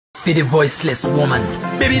for the voiceless woman.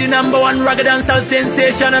 Baby, the #1 rugged and salt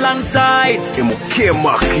sensation alongside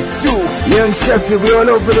Macky too. Young Sheffield, we all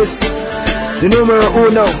over this. The numero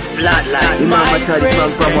uno. Flatline. My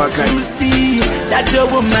friend, can't you see that your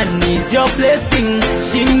woman is your blessing?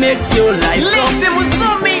 She makes your life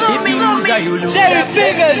complete. If you lose her, you lose Jerry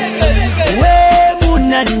Figures. We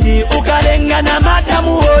munandi ukalenga na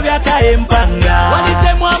matamu ovya kaempanga.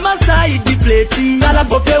 Walitemwa masai dipleti. Sala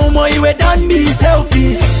pope umo iwe don't be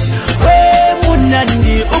selfish. We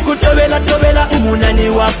munandi ukutobela umunani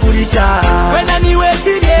wakulisha. Wenani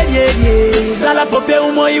wechile Sala pope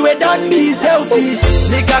umo iwe don't be selfish.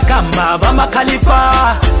 Nika kamba bama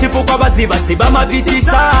kalipa. Chifu kwa bazibati bama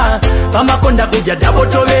vichita. Bama konda kuja dabo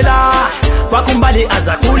tobela. Wakumbali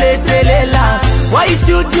aza kuletelela. Why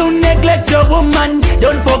should you neglect your woman?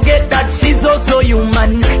 Don't forget that she's also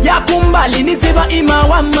human. Yakumbali niseba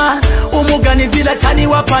imawama. Umugani zila chani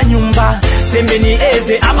wapa nyumba. Sembe ni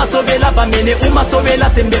eze ama sobela bamene uma sobela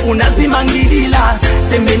sembe unazimangilila.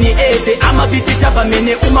 Sembe ni eze ama vichicha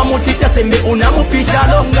bamene uma muchicha sembe unamupisha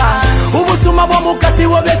longa. Ubusuma wa mukashi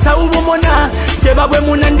wobeta ubumona. Cheba we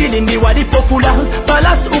munandili ndi walipofula.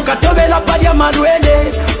 Palast ukatobela padia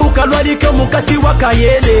marwele. Ukalwalike mukachi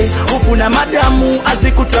wakayele. Ufuna madamu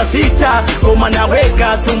azikutrasita. Koma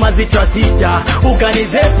naweka suma zitrasita.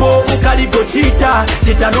 Uganizepo ukaligochita.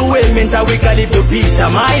 Chitaruwe menta wikalipopita.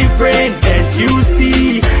 My friend, can't you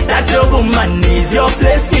see that your woman is your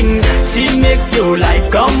blessing? She makes your life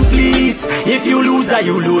complete. If you lose her,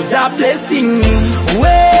 you lose her blessing. We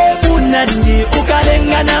munandi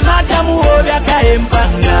ukalenga na matamu ovya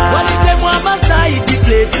kaempanga. Walitemwa masai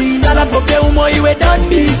dipleti. Sala pope umo iwe don't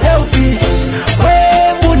be selfish.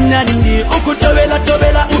 We munandi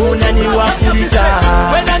ukutobela umunani wakulisha.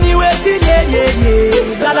 Wenani wechile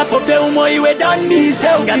Sala pope umo iwe don't be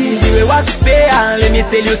selfish. Ndiwe wa spare, let me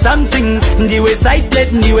tell you something. Ndiwe side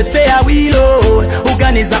plate, ndiwe spare wheel.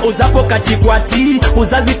 Uganiza uzapo kachikwati.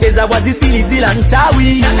 Uzazi peza wazisili zila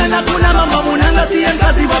ntawi. Nana na kuna mama munanga siye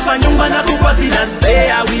kazi wapa nyumba na kukwazila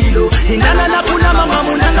spare wheel. Nana na kuna mama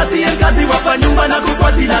munanga siye kazi wapa nyumba na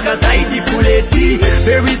kukwazila gazaidi kuleti.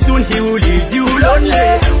 Very soon he will leave you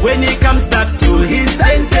lonely. When he comes back to his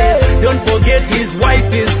senses, don't forget his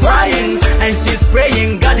wife is crying and she's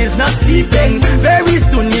praying, God is not sleeping. Very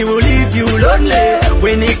soon he will leave you lonely.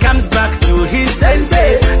 When he comes back to his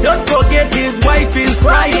senses, don't forget his wife is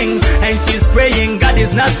crying and she's praying, God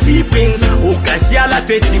is not sleeping. Ukashiala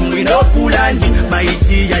feshi mwino kulani, my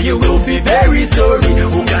dear, you will be very sorry.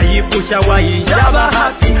 Ukayipusha wa ishaba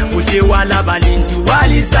happy, ushe wala balintu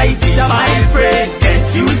wali saidi. My friend,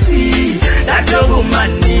 can't you see that your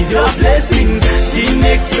woman is your blessing? She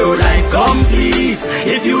makes your life complete.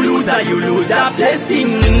 If you lose her, you lose her blessing.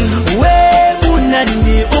 We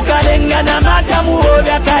munandi ukalenga na matamu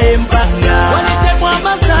ovya kaempanga. Walitemwa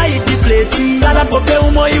masai dipleti. Sala pope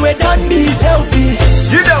umo iwe don't be selfish.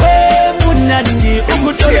 We munandi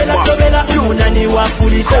ukutobela umunani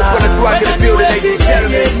wakulisha.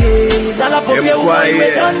 Sala pope umo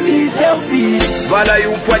iwe don't be selfish. Vala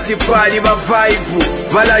yumfwati pali ba vibe.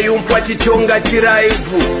 Vala yumfwati tonga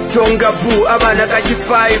chiraivu. Tonga bu abana kashi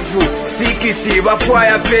 5. Sikisi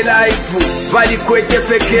bafwaya felaivu. Vali kwete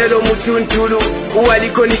fekelo mutuntulu.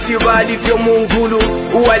 Uwaliko nishibali vyo mungulu.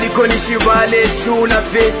 Uwaliko nishibale chula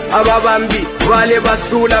fe. Ababambi vale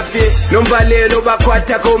basula fe. Nombalelo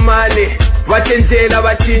bakwata komane. Wachenjela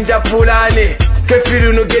bachinja pulane.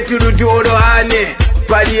 Kefiru nugeturu duoro hane.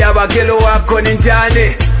 Pali abagelo wako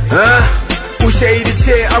nindane. Ushairi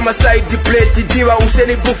che ama side plate diva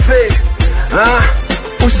usheni buffet.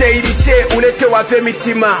 Ushairi che ulete wafe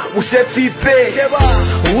mitima ushefipe.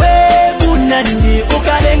 We munandi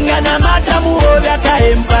ukalenga na matamu ovya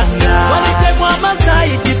kaempanga. Walitemwa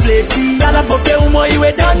masai dipleti. Sala pope umo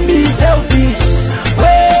iwe don't be selfish.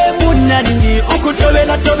 We munandi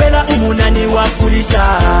ukutobela umunani wakulisha.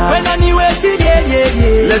 Wenani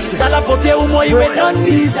wechile Sala pope umo iwe don't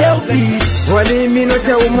be selfish. Wali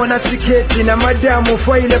minota umona siketi na madamu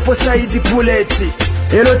foile po saidi puleti.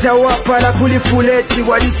 Elota wapala kulifuleti.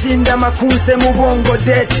 Walichinda makuse mubongo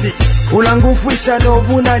deti. Ulangufwisha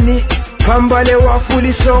novunani. Pambale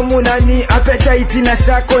wafulisha omunani. Appetite na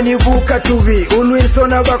shako nivuka tubi. Ulwinso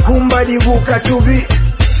na bakumba nivuka tubi.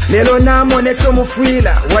 Lelo namo necho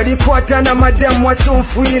mufwila. Walikwata na madamu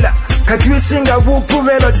wachumfwila. Kakwishinga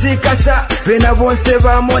bukuvelo chikasha. Bena bonse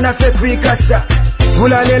bamona fe kwikasha.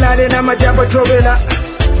 Vulalelale na majabo tobela.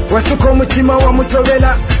 Wasuko mutima wa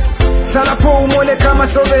mutobela. Sala po umole kama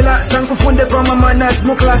sobela. Sankufunde kwa mama nas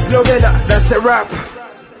mu class lovela. That's a rap.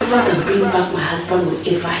 Father, bring back my husband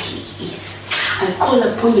wherever he is. I call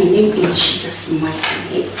upon your name in Jesus' mighty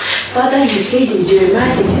name. Father, you said in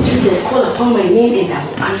Jeremiah 33 that call upon my name and I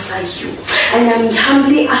will answer you. And I'm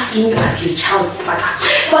humbly asking you as your child, Father.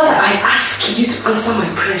 Father, I ask you to answer my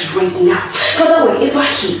prayers right now. Father, wherever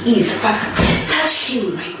he is, Father, touch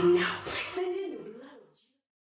him right now.